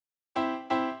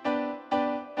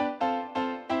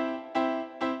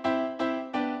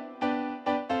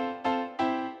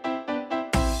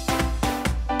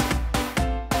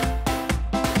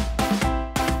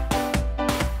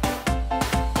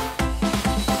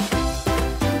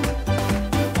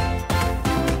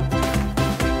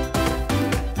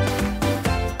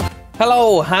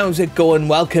Hello, how's it going?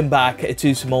 Welcome back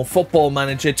to some more Football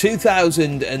Manager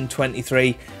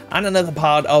 2023 and another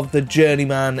part of the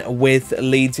Journeyman with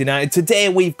Leeds United. Today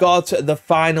we've got the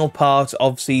final part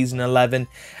of Season 11.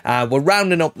 We're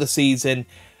rounding up the season,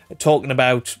 talking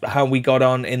about how we got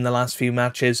on in the last few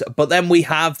matches. But then we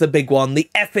have the big one, the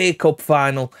FA Cup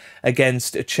final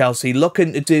against Chelsea.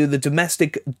 Looking to do the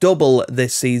domestic double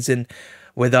this season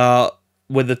with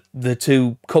the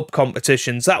two cup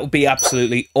competitions. That would be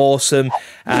absolutely awesome.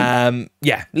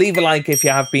 Yeah, leave a like if you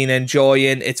have been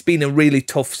enjoying. It's been a really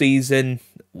tough season.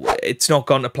 It's not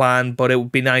gone to plan, but it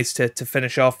would be nice to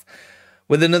finish off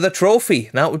with another trophy.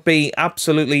 That would be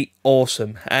absolutely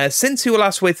awesome. Since you were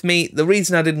last with me, the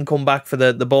reason I didn't come back for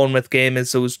the Bournemouth game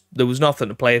is there was nothing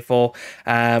to play for.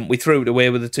 We threw it away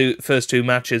with the first two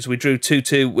matches. We drew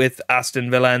 2-2 with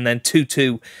Aston Villa and then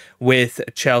 2-2 with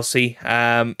Chelsea.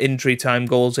 Injury time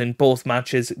goals in both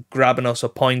matches, grabbing us a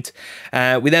point.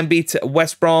 We then beat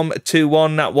West Brom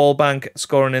 2-1, Nat Wallbank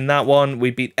scoring in that one.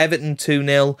 We beat Everton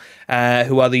 2-0,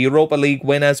 who are the Europa League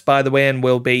winners, by the way, and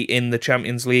will be in the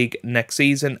Champions League next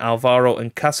season. Alvaro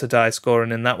and Casadei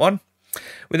scoring in that one.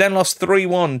 We then lost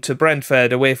 3-1 to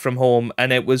Brentford away from home,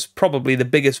 and it was probably the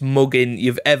biggest mugging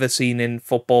you've ever seen in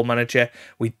Football Manager.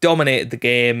 We dominated the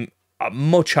game, a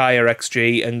much higher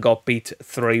XG, and got beat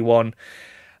 3-1.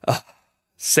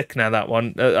 Sick now, that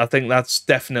one. I think that's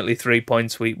definitely 3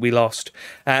 points we lost.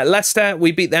 Leicester,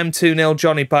 we beat them 2-0.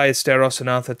 Johnny Ballesteros and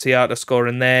Arthur Tiata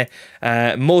scoring there.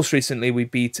 Most recently, we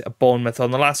beat Bournemouth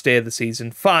on the last day of the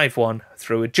season 5-1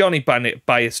 through a Johnny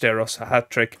Ballesteros a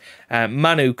hat-trick.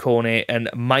 Manu Kone and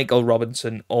Michael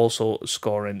Robinson also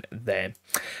scoring there.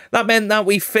 That meant that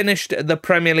we finished the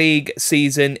Premier League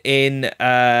season in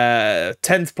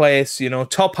 10th place, you know,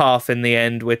 top half in the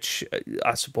end, which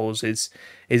I suppose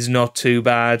is not too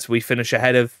bad. We finish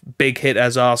ahead of big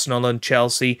hitters Arsenal and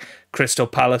Chelsea, Crystal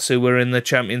Palace, who were in the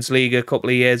Champions League a couple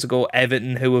of years ago,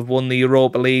 Everton, who have won the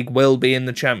Europa League, will be in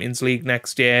the Champions League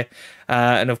next year,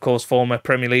 and of course former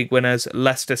Premier League winners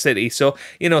Leicester City. So,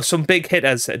 you know, some big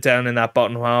hitters down in that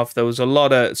bottom half. There was a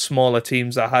lot of smaller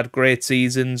teams that had great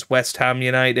seasons. West Ham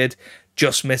United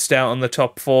just missed out on the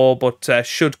top four, but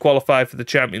should qualify for the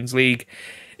Champions League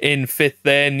in 5th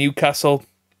there. Newcastle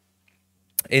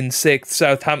in 6th,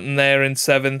 Southampton there in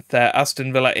 7th,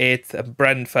 Aston Villa 8th, and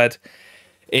Brentford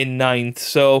in 9th.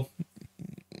 So,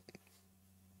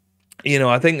 you know,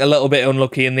 I think a little bit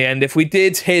unlucky in the end. If we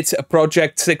did hit a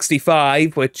Project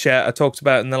 65, which I talked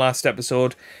about in the last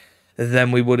episode,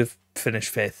 then we would have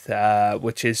finished 5th,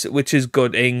 which is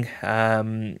gutting.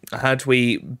 Had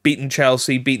we beaten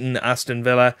Chelsea, beaten Aston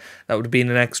Villa, that would have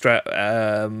been an extra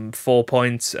 4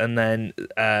 points, and then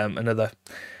another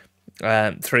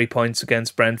 3 points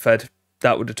against Brentford.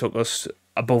 That would have took us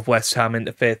above West Ham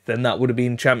into 5th, and that would have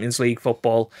been Champions League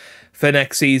football for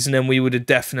next season, and we would have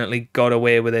definitely got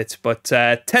away with it. But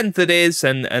 10th it is,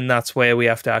 and that's where we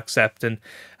have to accept and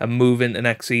move into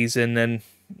next season, and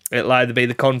it'll either be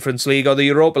the Conference League or the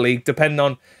Europa League, depending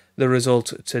on the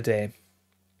result today.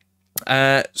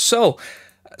 So,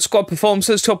 squad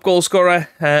performances, top goal scorer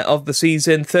of the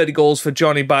season, 30 goals for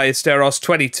Johnny Ballesteros,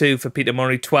 22 for Peter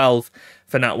Murray, 12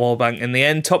 for Nat Wallbank in the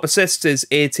end. Top assists is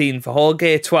 18 for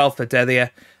Jorge, 12 for Dedia,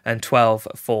 and 12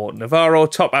 for Navarro.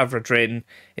 Top average rating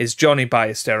is Johnny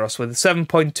Ballesteros with a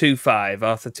 7.25.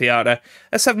 Arthur Tiata,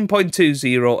 a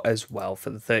 7.20 as well for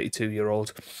the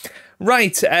 32-year-old.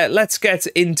 Right, let's get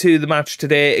into the match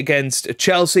today against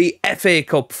Chelsea. FA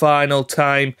Cup final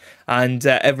time, and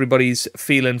everybody's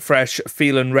feeling fresh,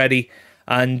 feeling ready.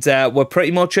 And we're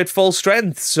pretty much at full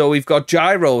strength. So we've got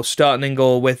Gyro starting in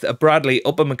goal with Bradley,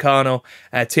 Upamecano,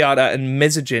 Tiata and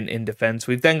Mizajin in defence.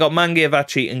 We've then got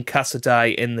Mangiavachi and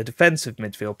Casadei in the defensive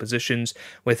midfield positions,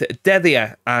 with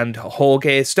Dedia and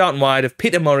Jorge starting wide of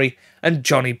Peter Murray and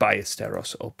Johnny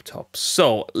Ballesteros up top.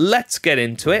 So let's get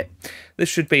into it. This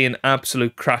should be an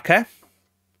absolute cracker.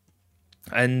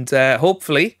 And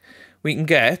hopefully we can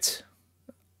get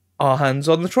our hands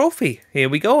on the trophy. Here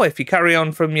we go. If you carry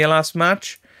on from your last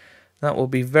match, that will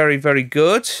be very, very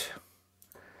good.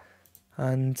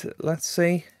 And let's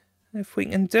see if we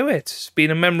can do it. It's been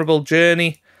a memorable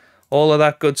journey, all of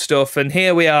that good stuff. And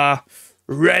here we are,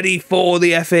 ready for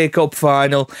the FA Cup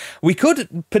final. We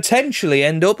could potentially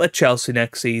end up at Chelsea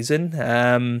next season.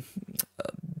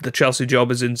 The Chelsea job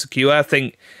is insecure. I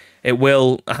think it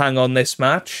will hang on this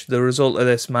match, the result of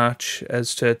this match,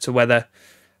 as to whether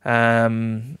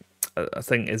I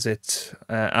think, is it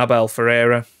Abel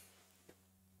Ferreira?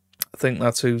 I think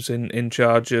that's who's in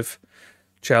charge of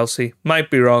Chelsea. Might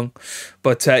be wrong.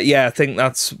 But yeah, I think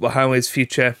that's how his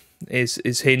future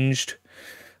is hinged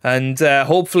And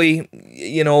hopefully,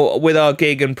 you know, with our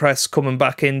gegenpress coming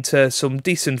back into some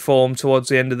decent form towards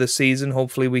the end of the season,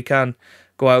 hopefully we can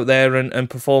go out there and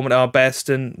perform at our best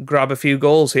and grab a few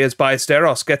goals. Here's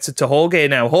Ballesteros, gets it to Jorge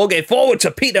now. Jorge forward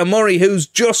to Peter Murray, who's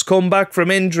just come back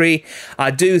from injury. I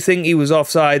do think he was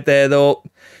offside there, though.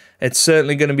 It's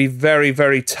certainly going to be very,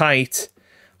 very tight,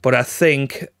 but I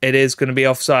think it is going to be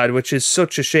offside, which is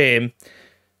such a shame.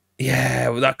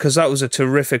 Yeah, because that was a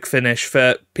terrific finish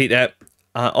for Peter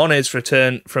on his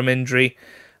return from injury.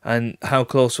 And how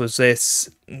close was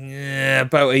this? Yeah,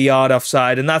 about a yard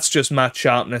offside, and that's just match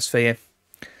sharpness for you.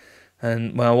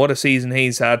 And, well, what a season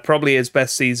he's had. Probably his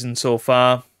best season so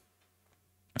far.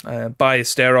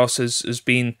 Ballesteros has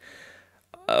been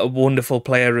a wonderful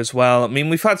player as well. I mean,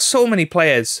 we've had so many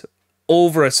players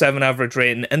over a 7 average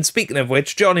rating. And speaking of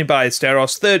which, Johnny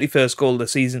Ballesteros, 31st goal of the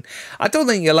season. I don't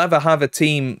think you'll ever have a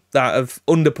team that have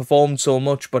underperformed so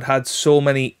much but had so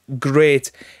many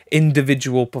great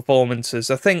individual performances.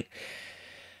 I think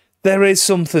there is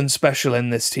something special in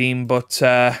this team, but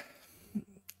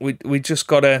we just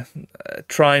got to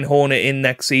try and hone it in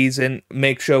next season,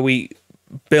 make sure we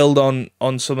build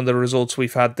on some of the results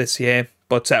we've had this year.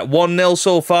 But at 1-0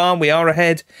 so far, we are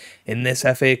ahead in this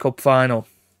FA Cup final.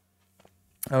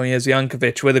 Oh, here's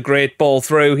Jankovic with a great ball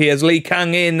through. Here's Lee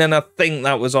Kang in, and I think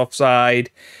that was offside.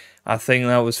 I think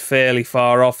that was fairly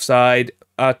far offside,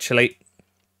 actually.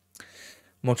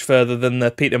 Much further than the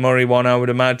Peter Murray one, I would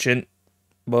imagine.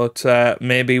 But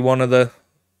maybe one of the...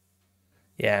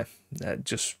 Yeah,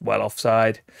 just well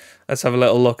offside. Let's have a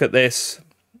little look at this.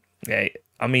 Yeah,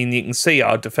 I mean, you can see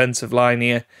our defensive line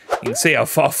here. You can see how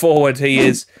far forward he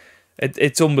is.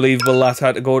 It's unbelievable that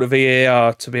had to go to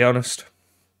VAR, to be honest.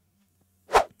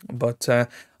 But I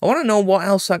want to know what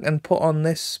else I can put on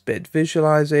this bit.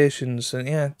 Visualizations. And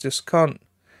yeah, just can't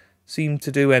seem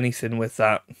to do anything with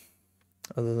that.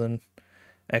 Other than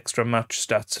extra match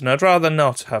stats. And I'd rather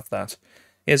not have that.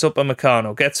 Here's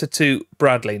Upamecano. Gets it to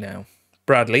Bradley now.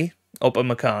 Bradley.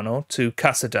 Upamecano to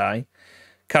Casadei.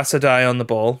 Casadei on the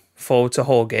ball. Forward to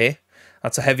Jorge.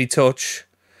 That's a heavy touch.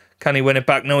 Can he win it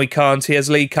back? No, he can't. Here's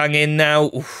Lee Kang in now.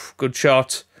 Oof, good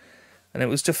shot. And it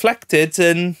was deflected,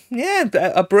 and yeah,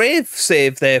 a brave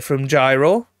save there from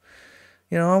Gyro.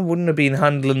 You know, I wouldn't have been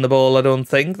handling the ball, I don't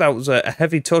think. That was a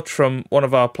heavy touch from one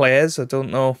of our players. I don't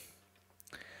know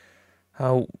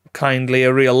how kindly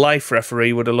a real-life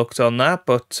referee would have looked on that,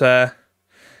 but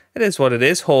it is what it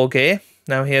is. Jorge.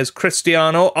 Now here's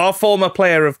Cristiano, our former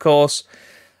player, of course.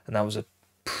 And that was a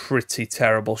pretty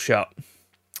terrible shot.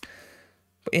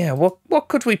 But yeah, what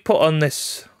could we put on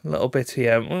this little bit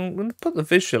here? We're going to put the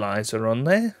visualizer on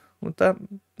there. Would that...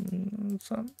 Is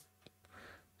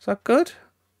that good?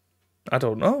 I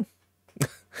don't know.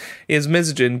 Here's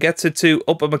Mizajin. Gets it to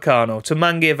Upamecano. To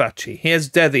Mangiavachi. Here's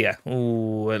Dedhia.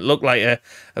 Ooh, it looked like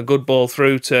a good ball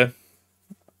through to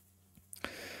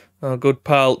our good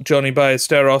pal Johnny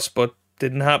Ballesteros, but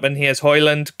didn't happen. Here's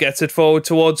Hoyland. Gets it forward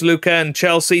towards Luca, and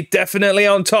Chelsea definitely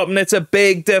on top, and it's a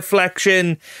big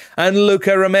deflection. And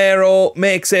Luca Romero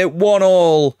makes it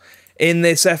 1-1 in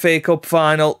this FA Cup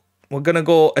final. We're going to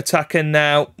go attacking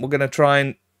now. We're going to try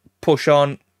and push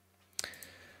on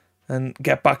and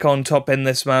get back on top in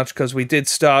this match, because we did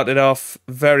start it off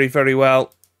very, very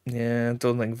well. Yeah, I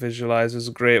don't think Visualizer's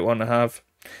a great one to have.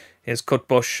 Here's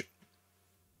Cutbush.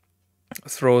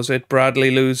 Throws it. Bradley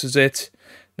loses it.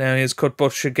 Now here's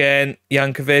Cutbush again.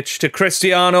 Jankovic to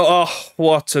Cristiano. Oh,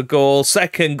 what a goal.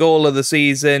 Second goal of the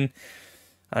season.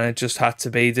 And it just had to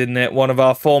be, didn't it? One of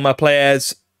our former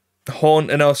players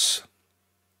haunting us.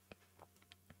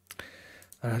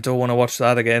 And I don't want to watch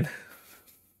that again.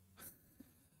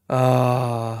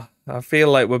 Ah, I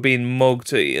feel like we're being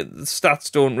mugged. The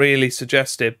stats don't really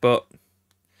suggest it, but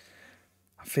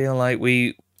I feel like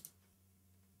we're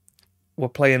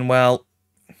playing well.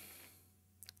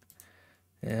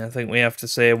 Yeah, I think we have to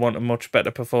say I want a much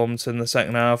better performance in the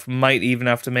second half. Might even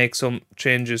have to make some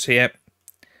changes here.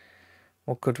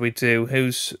 What could we do?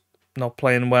 Who's not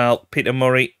playing well? Peter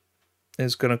Murray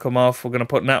is going to come off. We're going to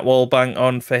put Nat Wallbank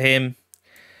on for him.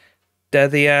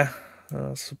 Dedhia,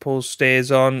 I suppose,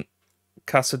 stays on.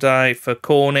 Casadei for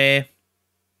Kone.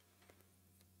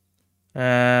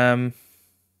 Yeah,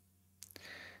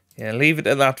 leave it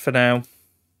at that for now.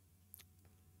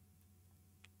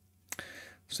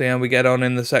 See how we get on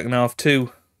in the second half. 2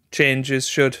 changes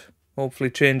should hopefully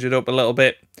change it up a little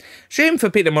bit. Shame for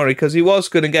Peter Murray, because he was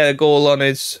going to get a goal on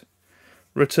his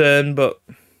return, but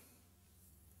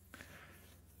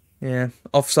yeah,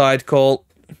 offside call.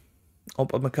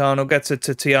 Upamecano gets it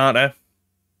to Tiata.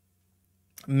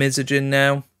 Mizajin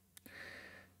now.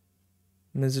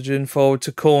 Mizajin forward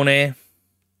to Kone.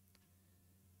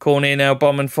 Corney now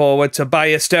bombing forward to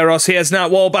Ballesteros. Here's Nat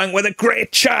Warbank with a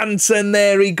great chance, and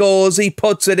there he goes. He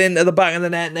puts it into the back of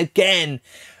the net, and again,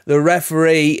 the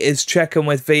referee is checking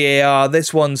with VAR.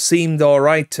 This one seemed all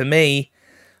right to me,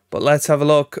 but let's have a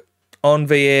look on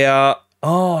VAR.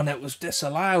 Oh, and it was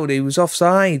disallowed. He was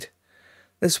offside.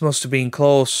 This must have been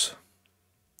close.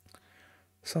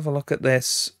 Let's have a look at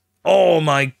this. Oh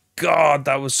my God,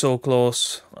 that was so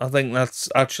close. I think that's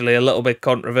actually a little bit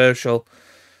controversial.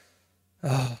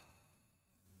 Oh.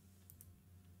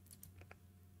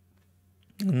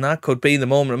 And that could be the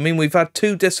moment. I mean, we've had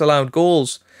 2 disallowed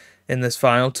goals in this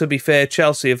final. To be fair,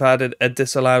 Chelsea have had a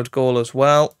disallowed goal as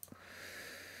well.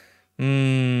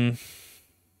 Right,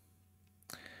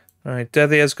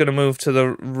 Devier's going to move to the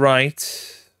right,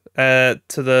 to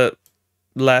the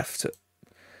left.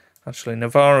 Actually,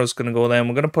 Navarro's going to go there. And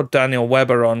we're going to put Daniel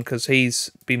Webber on because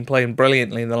he's been playing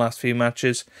brilliantly in the last few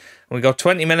matches. And we've got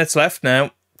 20 minutes left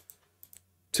now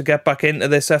to get back into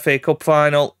this FA Cup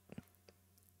final.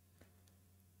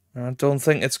 I don't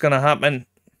think it's going to happen.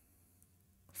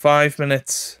 5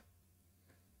 minutes.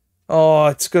 Oh,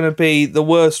 it's going to be the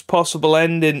worst possible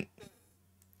ending.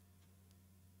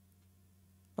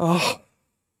 Oh.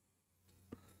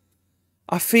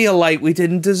 I feel like we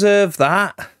didn't deserve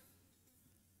that.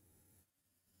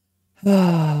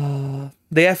 The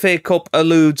FA Cup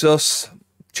eludes us.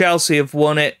 Chelsea have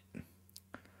won it.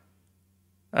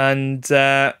 And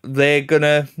they're going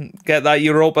to get that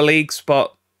Europa League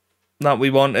spot that we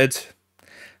wanted.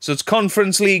 So it's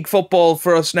Conference League football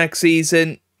for us next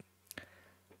season.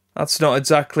 That's not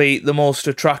exactly the most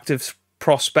attractive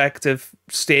prospect of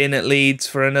staying at Leeds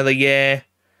for another year.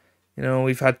 You know,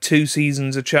 we've had 2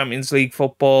 seasons of Champions League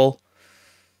football.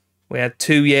 We had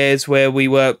 2 years where we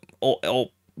were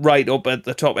right up at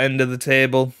the top end of the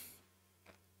table.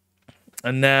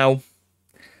 And now,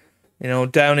 you know,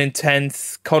 down in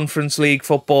 10th, Conference League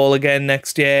football again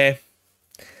next year.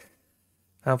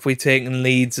 Have we taken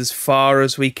Leeds as far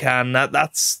as we can?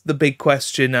 That's the big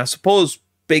question. I suppose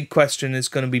big question is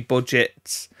going to be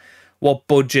budgets. What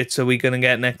budgets are we going to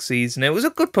get next season? It was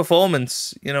a good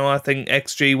performance. You know, I think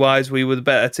XG-wise we were the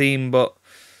better team, but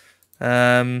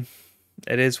it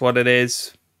is what it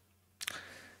is.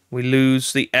 We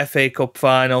lose the FA Cup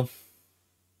final.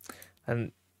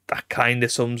 And that kind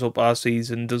of sums up our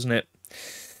season, doesn't it?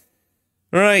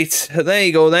 Right, there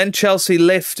you go then. Chelsea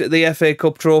lift the FA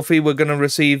Cup trophy. We're going to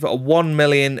receive 1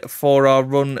 million for our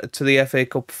run to the FA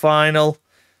Cup final.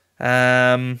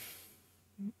 Yeah,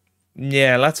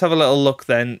 let's have a little look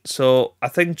then. So I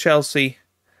think Chelsea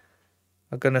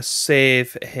are going to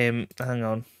save him. Hang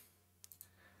on.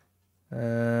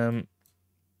 Yeah,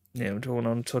 we're doing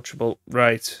untouchable.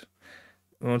 Right.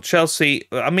 Well, Chelsea,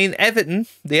 I mean, Everton,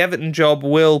 the Everton job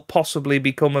will possibly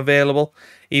become available,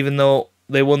 even though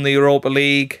they won the Europa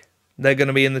League. They're going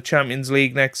to be in the Champions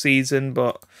League next season,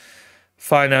 but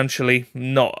financially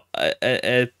not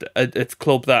a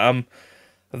club that I'm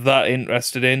that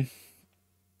interested in.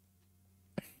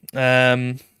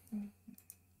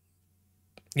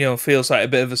 You know, feels like a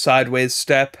bit of a sideways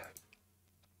step.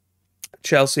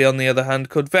 Chelsea, on the other hand,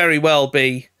 could very well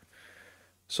be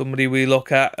somebody we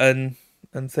look at and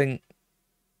think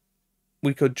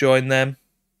we could join them.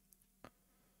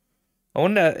 I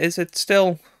wonder, is it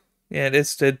still... Yeah, it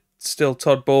is still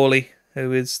Todd Bowley,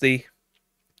 who is the...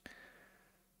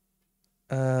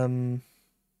 Yeah,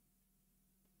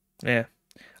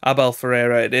 Abel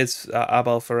Ferreira. It is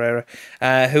Abel Ferreira,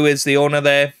 who is the owner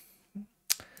there.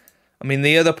 I mean,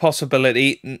 the other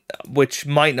possibility, which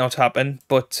might not happen,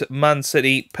 but Man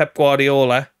City, Pep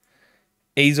Guardiola,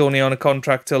 he's only on a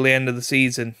contract till the end of the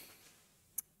season.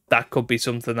 That could be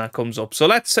something that comes up. So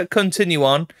let's continue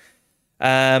on.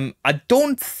 I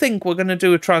don't think we're going to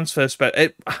do a transfer spec.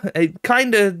 It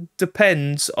kind of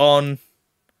depends on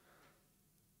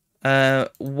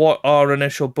what our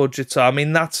initial budgets are. I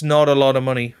mean, that's not a lot of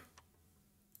money.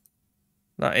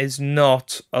 That is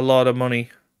not a lot of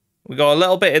money. We got a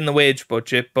little bit in the wage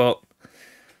budget, but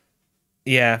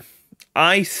yeah,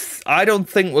 I don't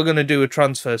think we're going to do a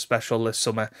transfer special this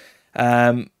summer.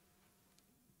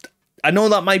 I know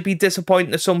that might be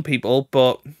disappointing to some people,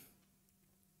 but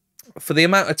for the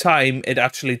amount of time it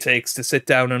actually takes to sit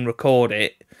down and record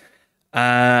it,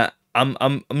 I'm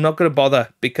not going to bother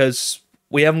because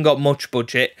we haven't got much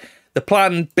budget. The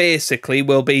plan basically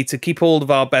will be to keep hold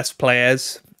of our best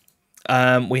players.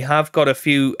 We have got a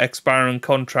few expiring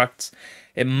contracts.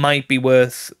 It might be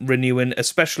worth renewing,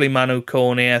 especially Manu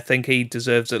Kone. I think he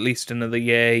deserves at least another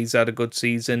year. He's had a good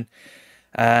season.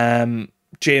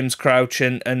 James Crouch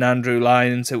and Andrew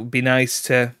Lyons, it would be nice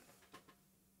to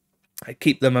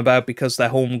keep them about because they're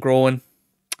homegrown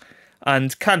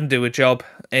and can do a job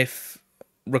if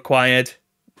required.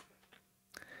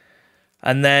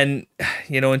 And then,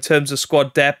 you know, in terms of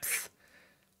squad depth,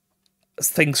 I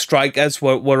think strikers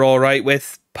we're all right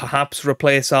with. Perhaps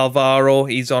replace Alvaro.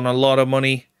 He's on a lot of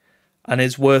money and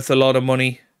is worth a lot of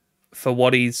money for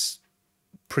what he's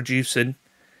producing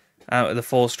out of the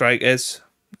 4 strikers.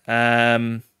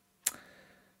 Yeah,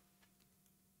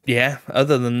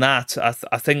 other than that,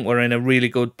 I think we're in a really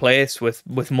good place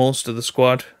with most of the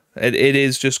squad. It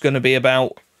is just going to be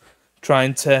about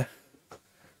trying to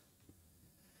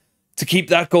keep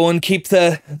that going, keep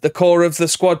the core of the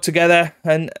squad together,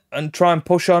 and try and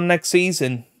push on next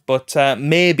season. But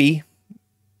maybe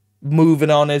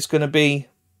moving on is going to be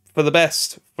for the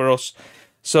best for us.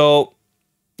 So,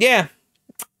 yeah,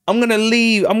 I'm going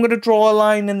to draw a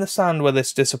line in the sand with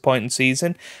this disappointing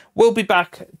season. We'll be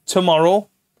back tomorrow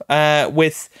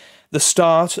with the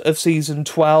start of season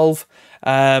 12.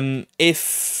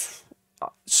 If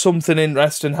something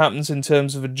interesting happens in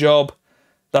terms of a job,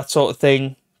 that sort of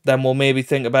thing, then we'll maybe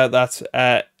think about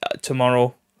that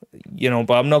tomorrow. You know,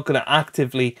 but I'm not going to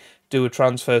actively do a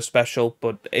transfer special.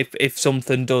 But if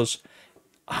something does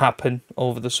happen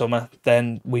over the summer,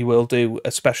 then we will do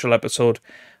a special episode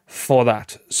for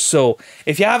that. So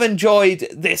if you have enjoyed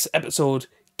this episode,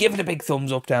 give it a big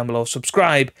thumbs up down below.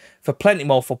 Subscribe for plenty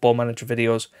more Football Manager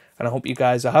videos. And I hope you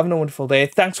guys are having a wonderful day.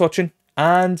 Thanks for watching,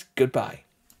 and goodbye.